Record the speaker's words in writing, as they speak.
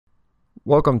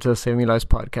Welcome to the Save Me Lives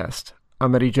podcast.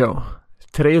 I'm Eddie Joe.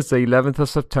 Today is the 11th of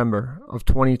September of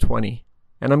 2020,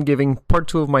 and I'm giving part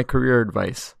 2 of my career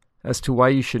advice as to why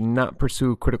you should not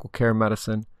pursue critical care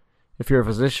medicine if you're a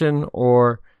physician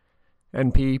or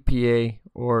NP, PA,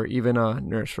 or even a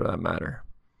nurse for that matter.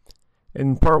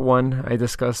 In part 1, I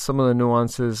discussed some of the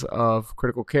nuances of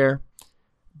critical care,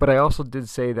 but I also did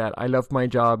say that I love my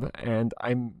job and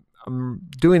I'm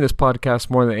doing this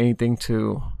podcast more than anything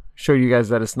to show you guys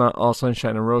that it's not all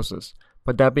sunshine and roses.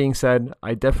 But that being said,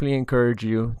 I definitely encourage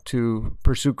you to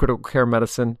pursue critical care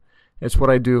medicine. It's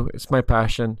what I do. It's my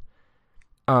passion.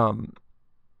 And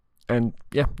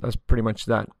yeah, that's pretty much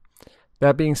that.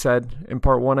 That being said, in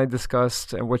part 1, I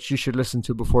discussed and what you should listen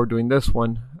to before doing this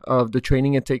one of the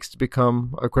training it takes to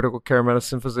become a critical care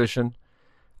medicine physician.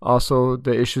 Also,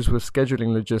 the issues with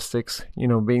scheduling logistics,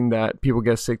 being that people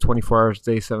get sick 24 hours a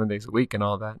day, 7 days a week and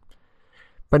all that.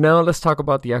 But now let's talk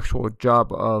about the actual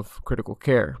job of critical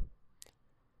care.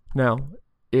 Now,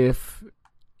 if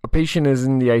a patient is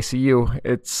in the ICU,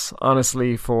 it's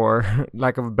honestly, for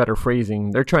lack of a better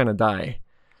phrasing, they're trying to die.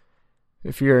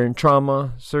 If you're in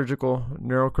trauma, surgical,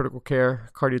 neurocritical care,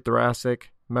 cardiothoracic,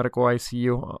 medical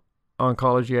ICU,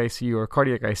 oncology ICU, or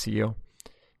cardiac ICU,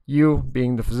 you,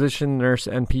 being the physician, nurse,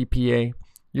 and PPA,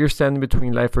 you're standing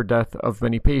between life or death of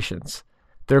many patients.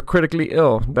 They're critically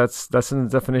ill. That's in the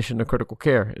definition of critical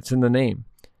care. It's in the name.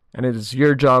 And it is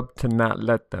your job to not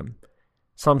let them.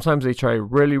 Sometimes they try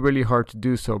really, really hard to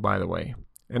do so, by the way.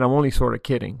 And I'm only sort of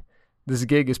kidding. This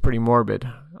gig is pretty morbid.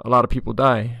 A lot of people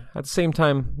die. At the same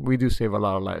time, we do save a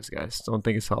lot of lives, guys. Don't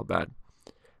think it's all bad.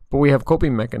 But we have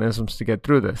coping mechanisms to get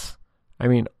through this. I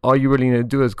mean, all you really need to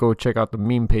do is go check out the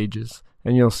meme pages.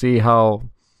 And you'll see how,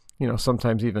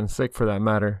 sometimes even sick for that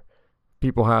matter,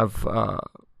 people have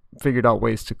figured out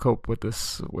ways to cope with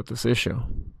this issue.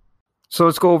 So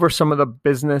let's go over some of the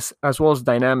business as well as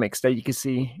dynamics that you can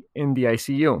see in the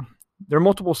ICU. There are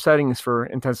multiple settings for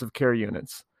intensive care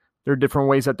units. There are different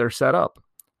ways that they're set up.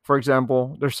 For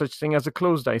example, there's such thing as a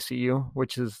closed ICU,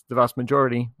 which is the vast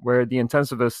majority, where the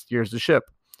intensivist steers the ship.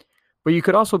 But you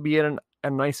could also be in an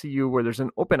ICU where there's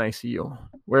an open ICU,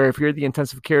 where if you're the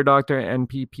intensive care doctor and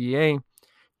PPA,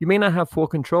 you may not have full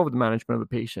control of the management of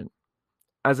the patient.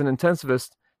 As an intensivist,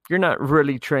 you're not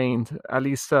really trained, at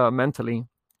least mentally,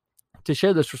 to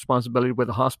share this responsibility with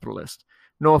a hospitalist.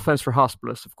 No offense for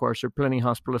hospitalists, of course. There are plenty of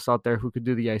hospitalists out there who could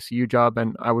do the ICU job,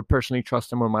 and I would personally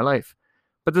trust them with my life.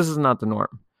 But this is not the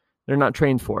norm. They're not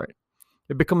trained for it.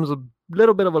 It becomes a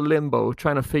little bit of a limbo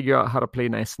trying to figure out how to play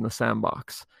nice in the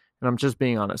sandbox. And I'm just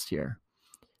being honest here.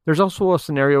 There's also a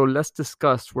scenario less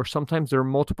discussed where sometimes there are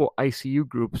multiple ICU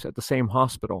groups at the same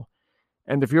hospital.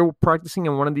 And if you're practicing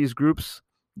in one of these groups,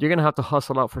 you're going to have to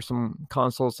hustle out for some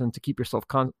consults and to keep yourself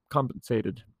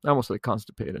compensated. I almost say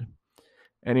constipated.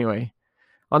 Anyway,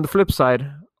 on the flip side,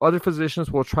 other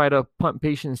physicians will try to punt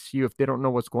patients to you if they don't know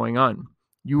what's going on.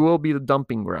 You will be the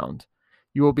dumping ground.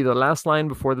 You will be the last line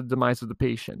before the demise of the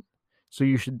patient. So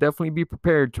you should definitely be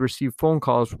prepared to receive phone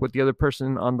calls with the other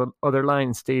person on the other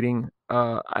line stating,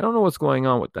 I don't know what's going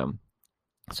on with them.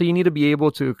 So you need to be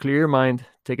able to clear your mind,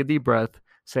 take a deep breath,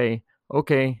 say,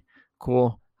 okay,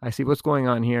 cool, I see what's going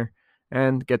on here,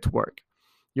 and get to work.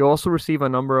 You'll also receive a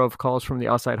number of calls from the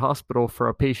outside hospital for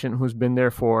a patient who's been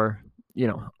there for,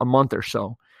 a month or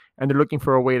so, and they're looking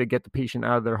for a way to get the patient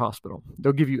out of their hospital.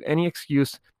 They'll give you any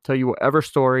excuse, tell you whatever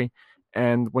story,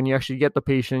 and when you actually get the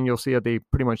patient, you'll see that they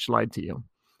pretty much lied to you.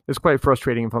 It's quite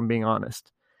frustrating if I'm being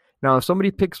honest. Now, if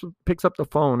somebody picks up the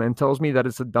phone and tells me that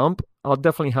it's a dump, I'll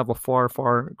definitely have a far,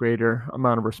 far greater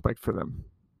amount of respect for them.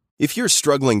 If you're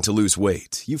struggling to lose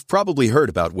weight, you've probably heard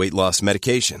about weight loss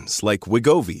medications like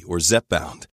Wegovy or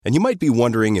Zepbound, and you might be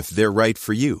wondering if they're right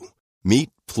for you. Meet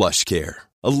PlushCare,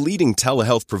 a leading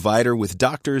telehealth provider with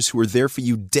doctors who are there for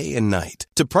you day and night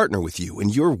to partner with you in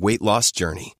your weight loss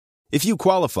journey. If you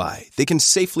qualify, they can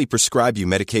safely prescribe you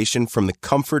medication from the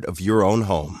comfort of your own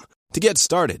home. To get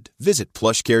started, visit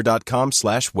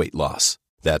plushcare.com/weightloss.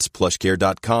 That's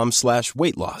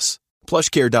plushcare.com/weightloss.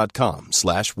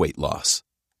 plushcare.com/weightloss.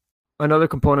 Another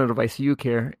component of ICU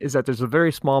care is that there's a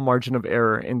very small margin of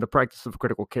error in the practice of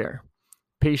critical care.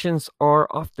 Patients are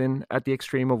often at the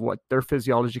extreme of what their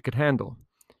physiology could handle.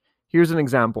 Here's an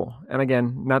example, and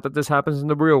again, not that this happens in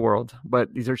the real world,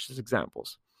 but these are just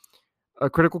examples. A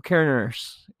critical care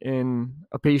nurse in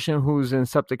a patient who's in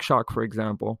septic shock, for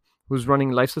example, who's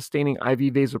running life-sustaining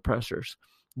IV vasopressors.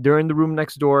 They're in the room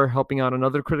next door helping out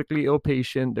another critically ill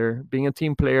patient. They're being a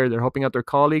team player. They're helping out their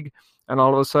colleague. And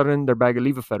all of a sudden, their bag of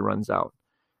Levophed runs out.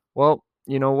 Well,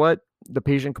 you know what? The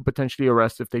patient could potentially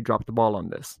arrest if they drop the ball on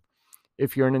this.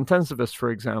 If you're an intensivist, for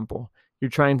example, you're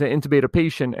trying to intubate a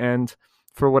patient and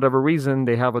for whatever reason,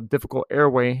 they have a difficult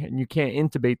airway and you can't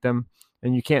intubate them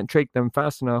and you can't trach them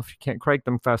fast enough, you can't crank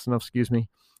them fast enough,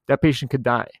 that patient could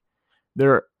die.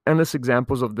 There are endless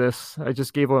examples of this. I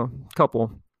just gave a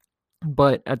couple.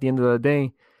 But at the end of the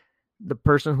day, the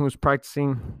person who's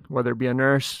practicing, whether it be a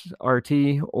nurse,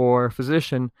 RT, or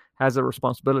physician, has a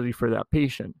responsibility for that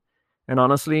patient. And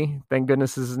honestly, thank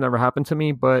goodness this has never happened to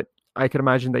me, but I can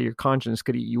imagine that your conscience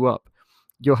could eat you up.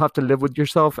 You'll have to live with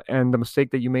yourself and the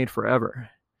mistake that you made forever.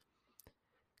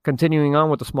 Continuing on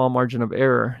with a small margin of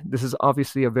error, this is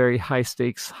obviously a very high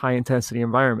stakes, high intensity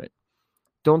environment.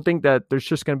 Don't think that there's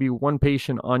just going to be one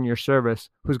patient on your service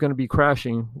who's going to be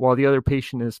crashing while the other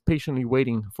patient is patiently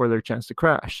waiting for their chance to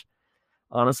crash.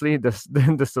 Honestly, this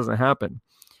doesn't happen.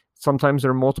 Sometimes there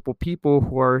are multiple people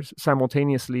who are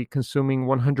simultaneously consuming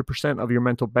 100% of your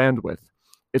mental bandwidth.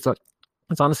 It's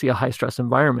honestly a high stress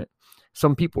environment.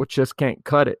 Some people just can't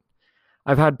cut it.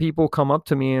 I've had people come up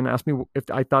to me and ask me if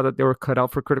I thought that they were cut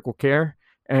out for critical care,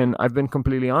 and I've been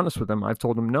completely honest with them. I've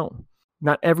told them no.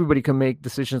 Not everybody can make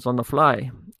decisions on the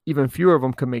fly. Even fewer of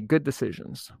them can make good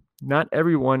decisions. Not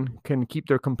everyone can keep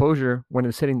their composure when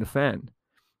it's hitting the fan.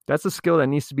 That's a skill that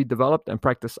needs to be developed and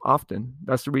practiced often.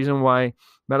 That's the reason why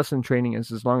medicine training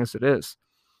is as long as it is.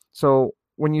 So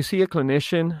when you see a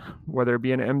clinician, whether it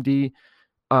be an MD,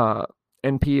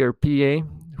 NP, or PA,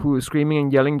 who is screaming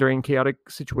and yelling during chaotic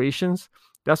situations,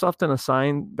 that's often a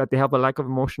sign that they have a lack of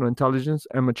emotional intelligence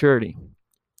and maturity.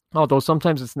 Although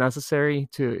sometimes it's necessary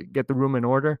to get the room in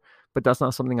order, but that's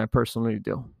not something I personally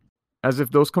do. As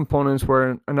if those components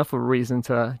were enough of a reason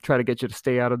to try to get you to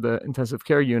stay out of the intensive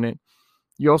care unit,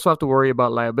 you also have to worry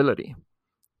about liability,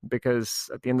 because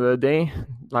at the end of the day,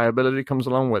 liability comes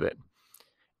along with it.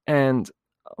 And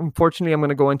unfortunately, I'm going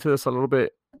to go into this a little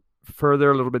bit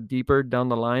further, a little bit deeper down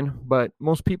the line, but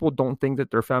most people don't think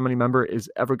that their family member is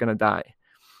ever going to die.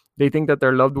 They think that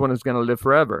their loved one is going to live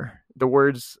forever. The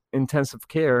words intensive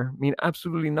care mean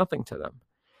absolutely nothing to them.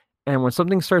 And when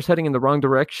something starts heading in the wrong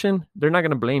direction, they're not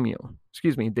going to blame you.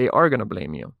 They are going to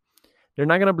blame you. They're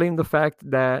not going to blame the fact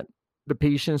that the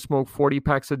patient smoked 40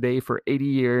 packs a day for 80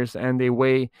 years and they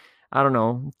weigh,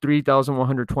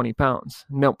 3,120 pounds.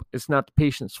 Nope, it's not the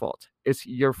patient's fault. It's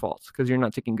your fault because you're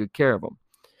not taking good care of them.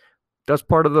 That's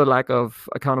part of the lack of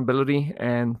accountability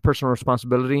and personal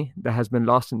responsibility that has been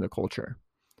lost in the culture.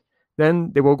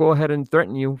 Then they will go ahead and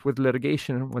threaten you with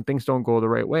litigation when things don't go the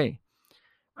right way.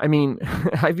 I mean,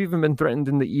 I've even been threatened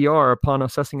in the ER upon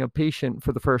assessing a patient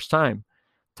for the first time.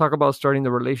 Talk about starting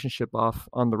the relationship off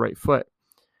on the right foot.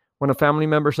 When a family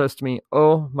member says to me,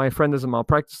 oh, my friend is a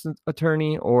malpractice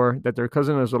attorney, or that their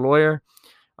cousin is a lawyer,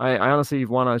 I honestly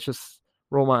want to just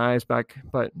roll my eyes back,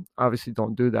 but obviously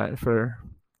don't do that for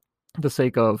the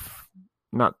sake of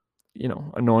not,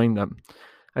 annoying them.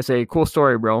 I say, cool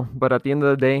story, bro. But at the end of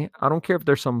the day, I don't care if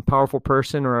there's some powerful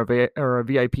person or a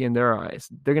VIP in their eyes.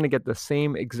 They're going to get the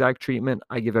same exact treatment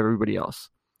I give everybody else,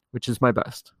 which is my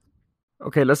best.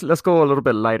 Okay, let's go a little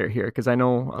bit lighter here, because I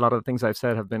know a lot of the things I've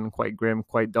said have been quite grim,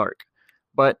 quite dark.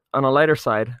 But on a lighter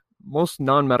side, most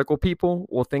non-medical people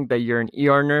will think that you're an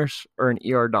ER nurse or an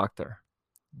ER doctor.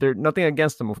 There's nothing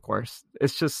against them, of course.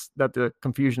 It's just that the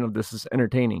confusion of this is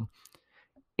entertaining.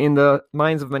 In the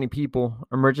minds of many people,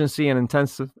 emergency and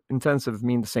intensive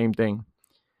mean the same thing.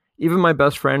 Even my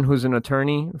best friend, who's an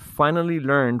attorney, finally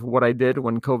learned what I did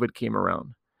when COVID came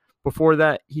around. Before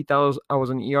that, he thought I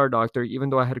was an ER doctor, even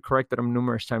though I had corrected him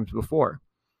numerous times before.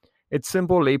 It's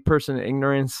simple layperson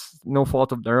ignorance, no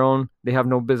fault of their own. They have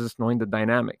no business knowing the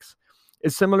dynamics.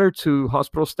 It's similar to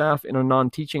hospital staff in a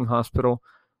non-teaching hospital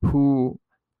who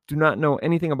do not know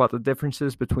anything about the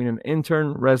differences between an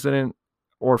intern, resident,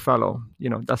 or fellow.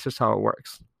 That's just how it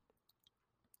works.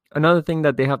 Another thing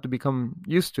that they have to become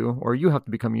used to, or you have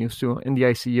to become used to in the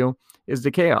ICU, is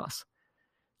the chaos.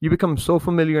 You become so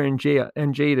familiar and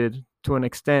jaded to an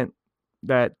extent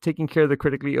that taking care of the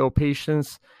critically ill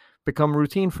patients become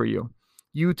routine for you.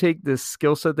 You take this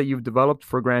skill set that you've developed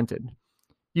for granted.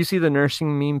 You see the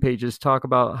nursing meme pages talk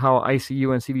about how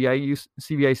ICU and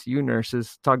CVICU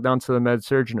nurses talk down to the med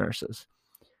surg nurses.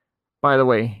 By the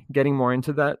way, getting more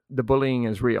into that, the bullying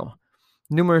is real.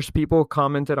 Numerous people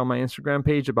commented on my Instagram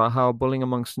page about how bullying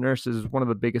amongst nurses is one of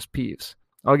the biggest peeves.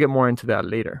 I'll get more into that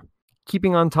later.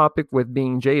 Keeping on topic with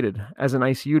being jaded, as an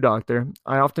ICU doctor,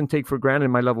 I often take for granted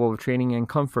my level of training and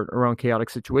comfort around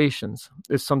chaotic situations.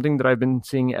 It's something that I've been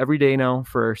seeing every day now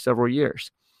for several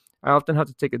years. I often have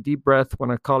to take a deep breath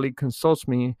when a colleague consults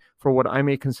me for what I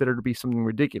may consider to be something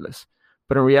ridiculous.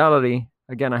 But in reality,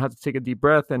 again, I have to take a deep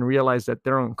breath and realize that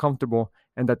they're uncomfortable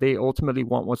and that they ultimately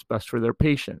want what's best for their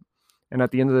patient. And at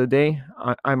the end of the day,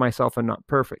 I myself am not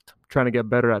perfect. I'm trying to get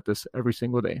better at this every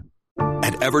single day.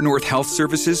 At Evernorth Health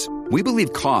Services, We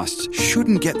believe costs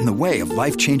shouldn't get in the way of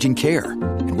life-changing care,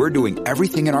 and we're doing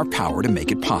everything in our power to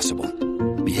make it possible.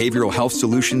 Behavioral health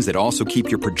solutions that also keep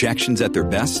your projections at their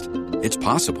best? It's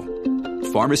possible.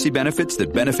 Pharmacy benefits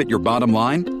that benefit your bottom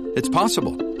line? It's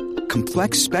possible.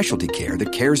 Complex specialty care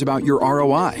that cares about your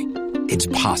ROI? It's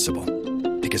possible.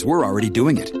 Because we're already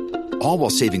doing it. All while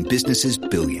saving businesses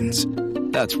billions.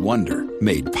 That's Wonder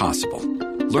made possible.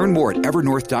 Learn more at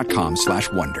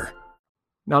evernorth.com/wonder.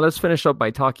 Now let's finish up by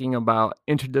talking about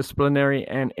interdisciplinary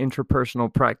and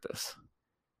interpersonal practice.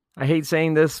 I hate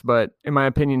saying this, but in my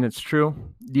opinion, it's true.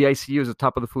 The ICU is the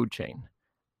top of the food chain.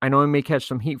 I know I may catch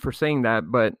some heat for saying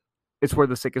that, but it's where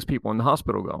the sickest people in the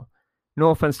hospital go. No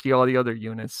offense to all the other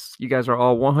units. You guys are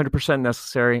all 100%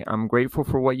 necessary. I'm grateful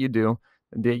for what you do.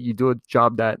 You do a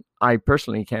job that I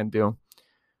personally can't do.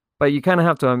 But you kind of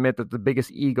have to admit that the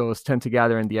biggest egos tend to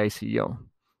gather in the ICU.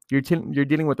 You're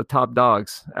dealing with the top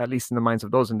dogs, at least in the minds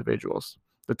of those individuals.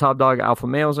 The top dog alpha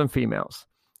males and females.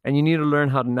 And you need to learn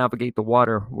how to navigate the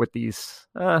water with these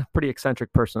pretty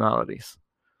eccentric personalities.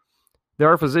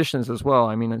 There are physicians as well.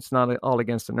 I mean, it's not all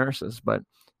against the nurses, but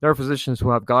there are physicians who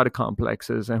have God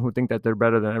complexes and who think that they're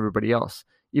better than everybody else,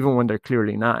 even when they're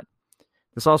clearly not.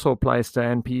 This also applies to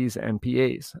NPs and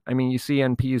PAs. I mean, you see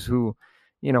NPs who,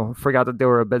 forgot that they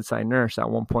were a bedside nurse at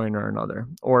one point or another,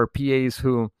 or PAs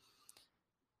who,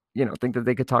 think that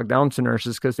they could talk down to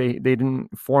nurses because they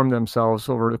didn't form themselves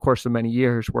over the course of many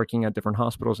years working at different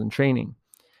hospitals and training.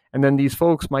 And then these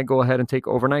folks might go ahead and take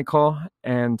overnight call.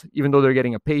 And even though they're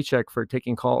getting a paycheck for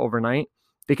taking call overnight,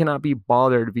 they cannot be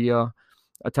bothered via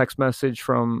a text message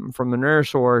from the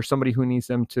nurse or somebody who needs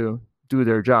them to do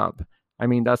their job. I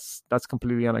mean, that's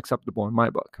completely unacceptable in my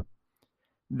book.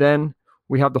 Then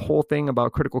we have the whole thing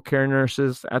about critical care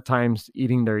nurses at times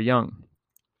eating their young.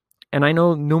 And I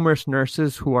know numerous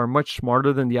nurses who are much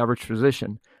smarter than the average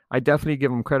physician. I definitely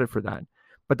give them credit for that.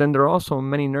 But then there are also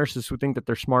many nurses who think that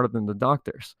they're smarter than the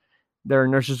doctors. There are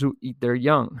nurses who eat their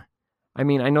young. I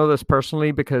mean, I know this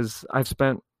personally because I've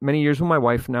spent many years with my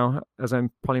wife now. As I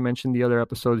probably mentioned the other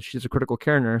episode, she's a critical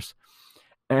care nurse.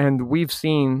 And we've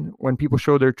seen when people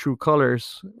show their true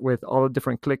colors with all the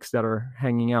different cliques that are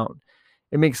hanging out.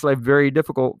 It makes life very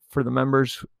difficult for the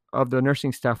members of the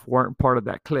nursing staff who aren't part of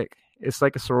that clique. It's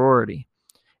like a sorority.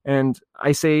 And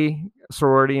I say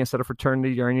sorority instead of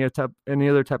fraternity or any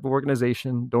other type of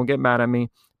organization. Don't get mad at me.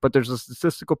 But there's a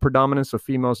statistical predominance of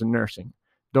females in nursing.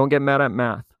 Don't get mad at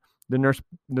math. The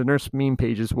nurse meme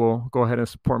pages will go ahead and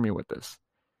support me with this.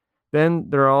 Then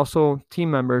there are also team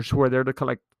members who are there to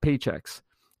collect paychecks.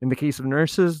 In the case of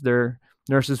nurses, they're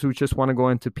nurses who just want to go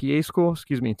into to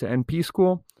NP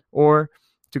school, or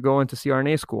to go into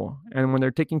CRNA school. And when they're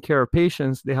taking care of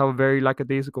patients, they have a very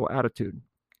lackadaisical attitude.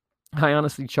 I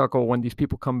honestly chuckle when these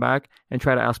people come back and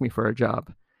try to ask me for a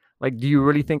job. Like, do you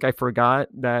really think I forgot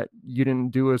that you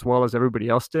didn't do as well as everybody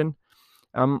else did?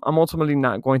 I'm ultimately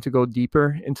not going to go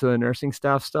deeper into the nursing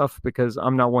staff stuff because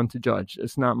I'm not one to judge.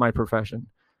 It's not my profession.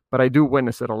 But I do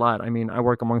witness it a lot. I mean, I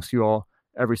work amongst you all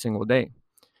every single day.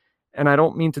 And I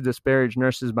don't mean to disparage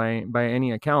nurses by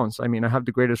any accounts. I mean, I have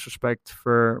the greatest respect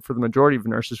for the majority of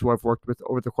nurses who I've worked with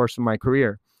over the course of my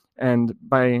career. And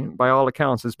by all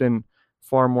accounts, it's been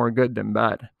far more good than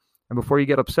bad. And before you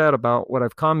get upset about what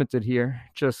I've commented here,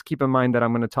 just keep in mind that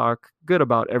I'm going to talk good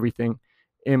about everything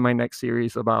in my next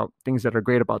series about things that are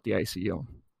great about the ICU.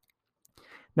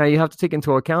 Now, you have to take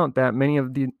into account that many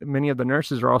of the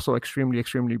nurses are also extremely,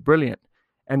 extremely brilliant.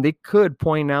 And they could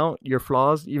point out your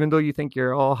flaws, even though you think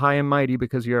you're all high and mighty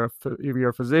because you're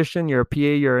a physician, you're a PA,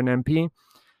 you're an MP.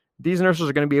 These nurses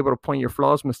are going to be able to point your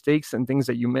flaws, mistakes, and things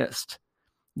that you missed.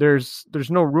 There's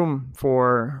no room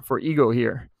for ego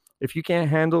here. If you can't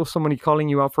handle somebody calling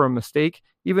you out for a mistake,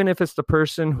 even if it's the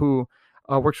person who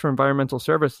works for environmental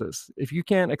services, if you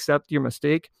can't accept your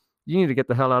mistake, you need to get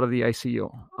the hell out of the ICU.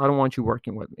 I don't want you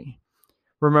working with me.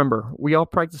 Remember, we all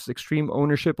practice extreme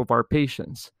ownership of our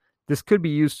patients. This could be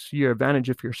used to your advantage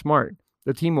if you're smart.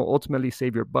 The team will ultimately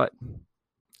save your butt.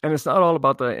 And it's not all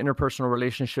about the interpersonal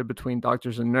relationship between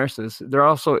doctors and nurses. There are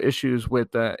also issues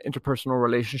with the interpersonal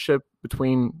relationship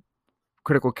between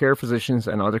critical care physicians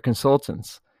and other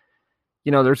consultants.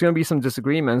 There's going to be some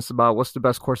disagreements about what's the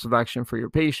best course of action for your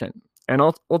patient. And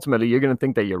ultimately, you're going to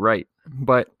think that you're right.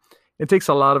 But it takes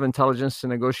a lot of intelligence to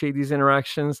negotiate these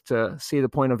interactions, to see the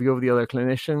point of view of the other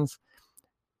clinicians,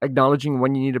 acknowledging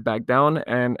when you need to back down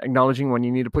and acknowledging when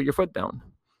you need to put your foot down.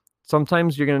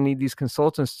 Sometimes you're going to need these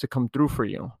consultants to come through for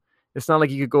you. It's not like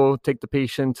you could go take the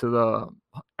patient to the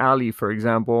alley, for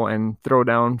example, and throw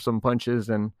down some punches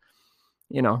and,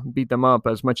 beat them up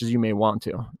as much as you may want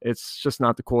to. It's just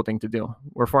not the cool thing to do.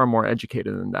 We're far more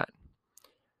educated than that.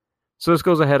 So this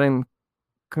goes ahead and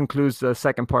concludes the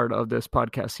second part of this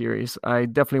podcast series. I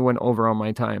definitely went over on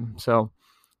my time. So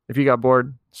if you got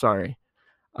bored, sorry.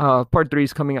 Part 3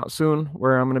 is coming out soon,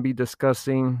 where I'm going to be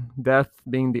discussing death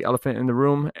being the elephant in the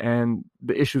room and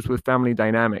the issues with family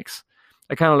dynamics.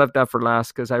 I kind of left that for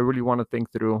last because I really want to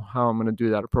think through how I'm going to do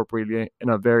that appropriately in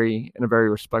a very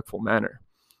respectful manner.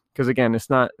 Because again, it's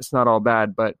not all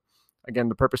bad, but again,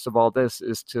 the purpose of all this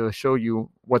is to show you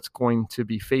what's going to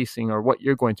be facing or what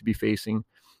you're going to be facing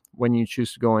when you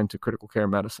choose to go into critical care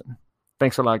medicine.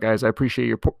 Thanks a lot, guys. I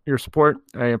appreciate your support.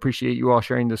 I appreciate you all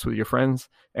sharing this with your friends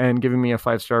and giving me a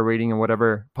 5-star rating on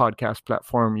whatever podcast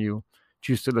platform you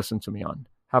choose to listen to me on.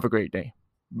 Have a great day.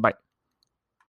 Bye.